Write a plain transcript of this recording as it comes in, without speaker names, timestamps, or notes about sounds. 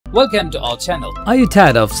Welcome to our channel. Are you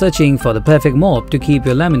tired of searching for the perfect mop to keep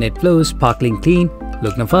your laminate floors sparkling clean?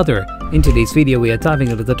 Look no further. In today's video, we are diving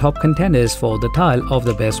into the top contenders for the tile of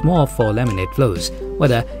the best mop for laminate floors.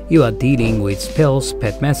 Whether you are dealing with spills,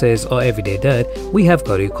 pet messes or everyday dirt, we have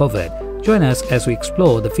got you covered. Join us as we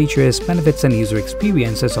explore the features, benefits and user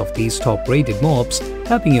experiences of these top-rated mops,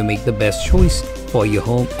 helping you make the best choice for your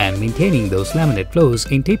home and maintaining those laminate floors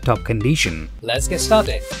in tip-top condition. Let's get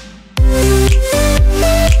started.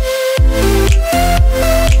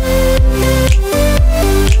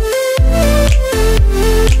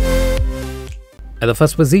 At the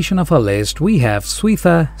first position of our list, we have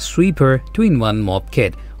Swiffer Sweeper 2-in-1 Mop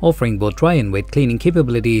Kit, offering both dry and wet cleaning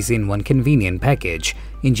capabilities in one convenient package.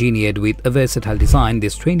 Engineered with a versatile design,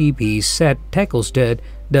 this 20-piece set tackles dirt,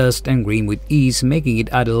 dust and grime with ease, making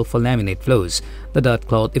it ideal for laminate floors. The dirt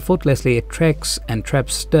cloth effortlessly attracts and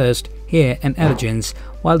traps dust, hair and allergens,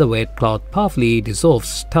 while the wet cloth powerfully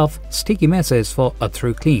dissolves tough, sticky messes for a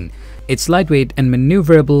thorough clean. Its lightweight and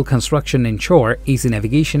maneuverable construction ensure easy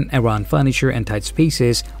navigation around furniture and tight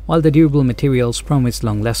spaces, while the durable materials promise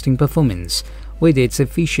long-lasting performance. With its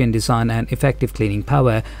efficient design and effective cleaning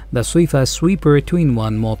power, the Swiffer Sweeper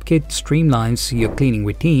 2-in-1 Mop Kit streamlines your cleaning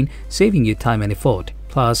routine, saving you time and effort.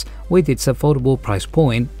 Plus, with its affordable price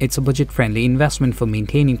point, it's a budget-friendly investment for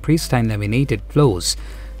maintaining pristine laminated floors.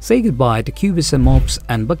 Say goodbye to cubes and mops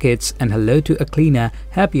and buckets and hello to a cleaner,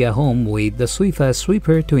 happier home with the Swiffer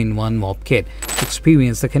Sweeper 2-in-1 Mop Kit.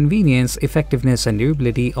 Experience the convenience, effectiveness and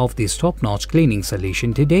durability of this top-notch cleaning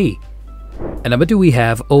solution today. At number 2, we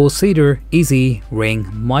have O-Cedar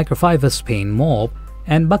Easywring Microfiber Spin Mop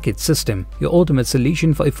and Bucket System, your ultimate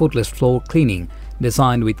solution for effortless floor cleaning.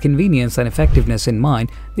 Designed with convenience and effectiveness in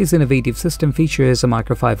mind, this innovative system features a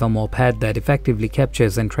microfiber mop head that effectively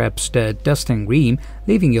captures and traps dirt, dust and grime,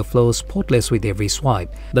 leaving your floors spotless with every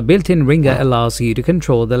swipe. The built-in wringer allows you to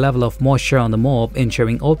control the level of moisture on the mop,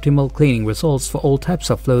 ensuring optimal cleaning results for all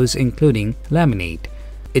types of floors, including laminate.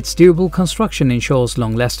 Its durable construction ensures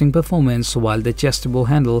long-lasting performance, while the adjustable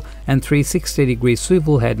handle and 360-degree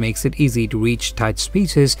swivel head makes it easy to reach tight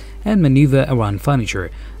spaces and maneuver around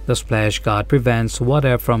furniture. The splash guard prevents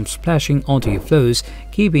water from splashing onto your floors,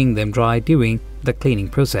 keeping them dry during the cleaning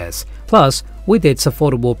process. Plus, with its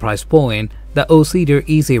affordable price point, the O-Cedar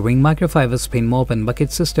Easywring Microfiber Spin Mop and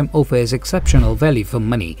Bucket System offers exceptional value for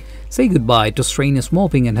money. Say goodbye to strenuous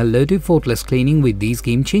mopping and hello to effortless cleaning with this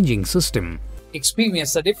game-changing system.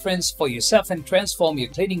 Experience the difference for yourself and transform your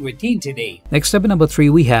cleaning routine today. Next up at number 3,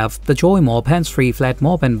 we have the JOYMOOP Hands-Free Flat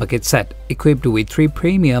Mop and Bucket Set, equipped with 3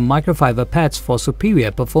 premium microfiber pads for superior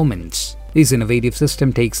performance. This innovative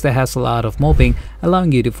system takes the hassle out of mopping,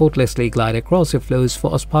 allowing you to effortlessly glide across your floors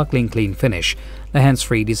for a sparkling clean finish. The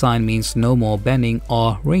hands-free design means no more bending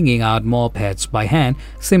or wringing out mop heads by hand.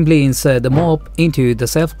 Simply insert the mop into the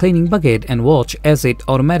self-cleaning bucket and watch as it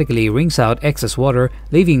automatically wrings out excess water,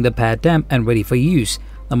 leaving the pad damp and ready for use.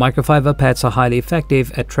 The microfiber pads are highly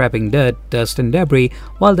effective at trapping dirt, dust and debris,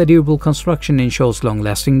 while the durable construction ensures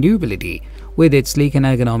long-lasting durability. With its sleek and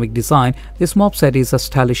ergonomic design, this mop set is a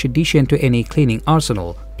stylish addition to any cleaning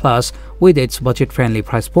arsenal. Plus, with its budget-friendly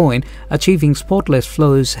price point, achieving spotless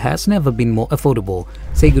floors has never been more affordable.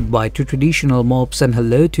 Say goodbye to traditional mops and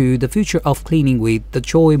hello to the future of cleaning with the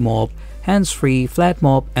JOYMOOP Hands-Free Flat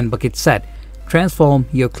Mop and Bucket Set. Transform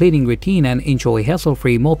your cleaning routine and enjoy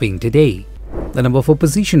hassle-free mopping today. The number 4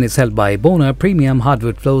 position is held by Bona Premium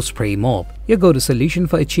Hardwood Floor Spray Mop, your go-to solution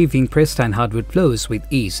for achieving pristine hardwood floors with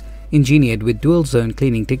ease. Engineered with dual-zone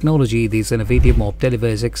cleaning technology, this innovative mop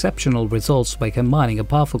delivers exceptional results by combining a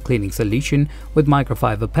powerful cleaning solution with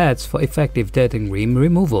microfiber pads for effective dirt and grime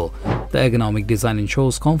removal. The ergonomic design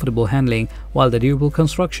ensures comfortable handling, while the durable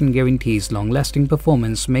construction guarantees long-lasting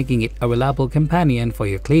performance, making it a reliable companion for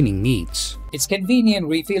your cleaning needs. Its convenient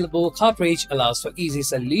refillable cartridge allows for easy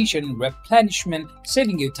solution replenishment,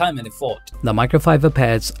 saving you time and effort. The microfiber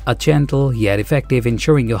pads are gentle yet effective,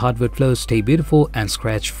 ensuring your hardwood floors stay beautiful and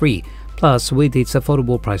scratch-free. Plus, with its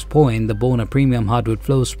affordable price point, the Bona Premium Hardwood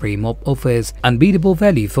Floor Spray Mop offers unbeatable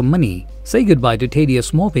value for money. Say goodbye to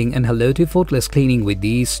tedious mopping and hello to effortless cleaning with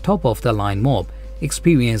this top-of-the-line mop.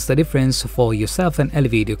 Experience the difference for yourself and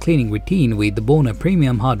elevate your cleaning routine with the Bona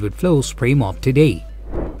Premium Hardwood Floor Spray Mop today.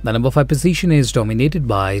 The number 5 position is dominated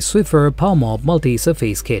by Swiffer PowerMop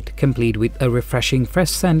Multi-Surface Kit, complete with a refreshing fresh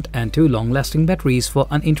scent and 2 long-lasting batteries for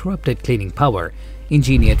uninterrupted cleaning power.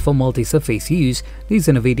 Engineered for multi-surface use, this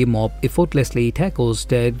innovative mop effortlessly tackles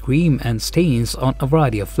dirt, grime and stains on a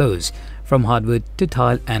variety of floors, from hardwood to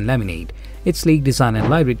tile and laminate. Its sleek design and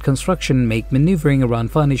lightweight construction make maneuvering around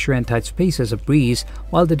furniture and tight spaces a breeze,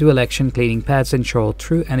 while the dual-action cleaning pads ensure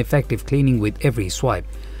true and effective cleaning with every swipe.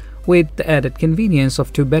 With the added convenience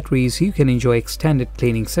of 2 batteries, you can enjoy extended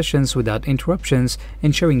cleaning sessions without interruptions,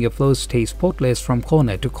 ensuring your floors stay spotless from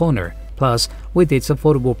corner to corner. Plus, with its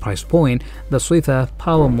affordable price point, the Swiffer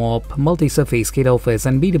PowerMop multi-surface kit offers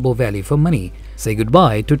unbeatable value for money. Say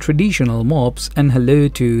goodbye to traditional mops and hello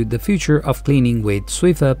to the future of cleaning with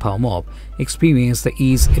Swiffer PowerMop. Experience the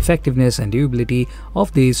ease, effectiveness and durability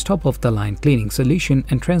of this top-of-the-line cleaning solution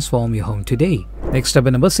and transform your home today. Next up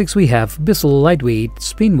at number 6, we have Bissell Lightweight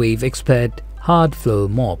SpinWave Expert Hard Floor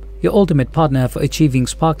Mop, your ultimate partner for achieving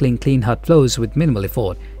sparkling clean hard floors with minimal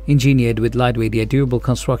effort. Engineered with lightweight yet durable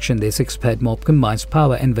construction, this expert mop combines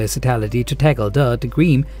power and versatility to tackle dirt,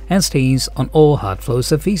 grime and stains on all hard floor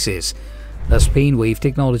surfaces. The SpinWave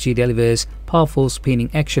technology delivers powerful spinning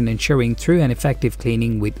action, ensuring true and effective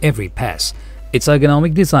cleaning with every pass. Its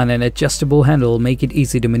ergonomic design and adjustable handle make it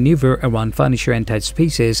easy to maneuver around furniture and tight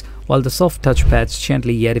spaces, while the soft touchpads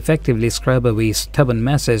gently yet effectively scrub away stubborn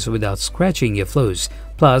masses without scratching your floors.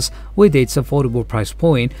 Plus, with its affordable price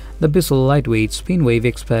point, the Bissell Lightweight SpinWave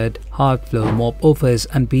Expert Hard Floor Mop offers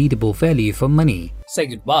unbeatable value for money. Say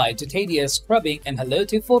goodbye to tedious scrubbing and hello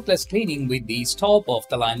to effortless cleaning with these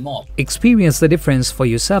top-of-the-line mop. Experience the difference for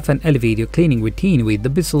yourself and elevate your cleaning routine with the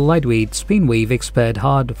Bissell Lightweight SpinWave Expert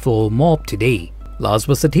Hard Floor Mop today. Last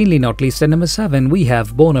but certainly not least, at number 7, we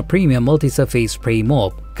have Bona Premium Multi-Surface Spray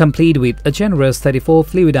Mop, complete with a generous 34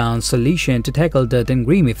 fluid-ounce solution to tackle dirt and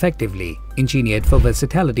grime effectively. Engineered for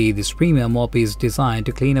versatility, this premium mop is designed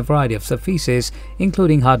to clean a variety of surfaces,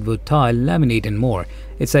 including hardwood, tile, laminate and more.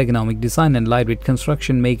 Its ergonomic design and lightweight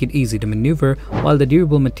construction make it easy to maneuver, while the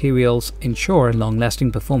durable materials ensure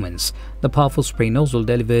long-lasting performance. The powerful spray nozzle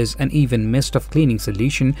delivers an even mist of cleaning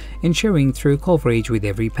solution, ensuring thorough coverage with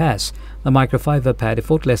every pass. The microfiber pad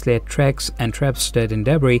effortlessly attracts and traps dirt and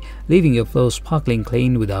debris, leaving your floor sparkling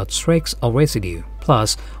clean without streaks or residue.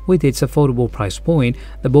 Plus, with its affordable price point,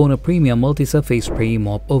 the Bona Premium Multi-Surface Spray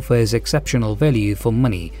Mop offers exceptional value for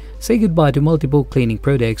money. Say goodbye to multiple cleaning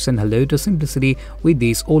products and hello to simplicity with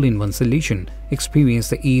this all-in-one solution.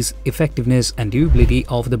 Experience the ease, effectiveness and durability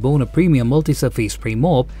of the Bona Premium Multi-Surface Spray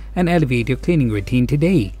Mop and elevate your cleaning routine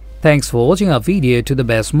today. Thanks for watching our video to the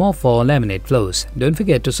best mop for laminate floors. Don't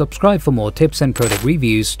forget to subscribe for more tips and product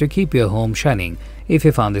reviews to keep your home shining. If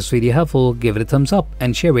you found this video helpful, give it a thumbs up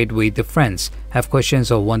and share it with your friends. Have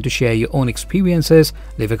questions or want to share your own experiences?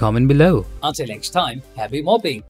 Leave a comment below. Until next time, happy mopping!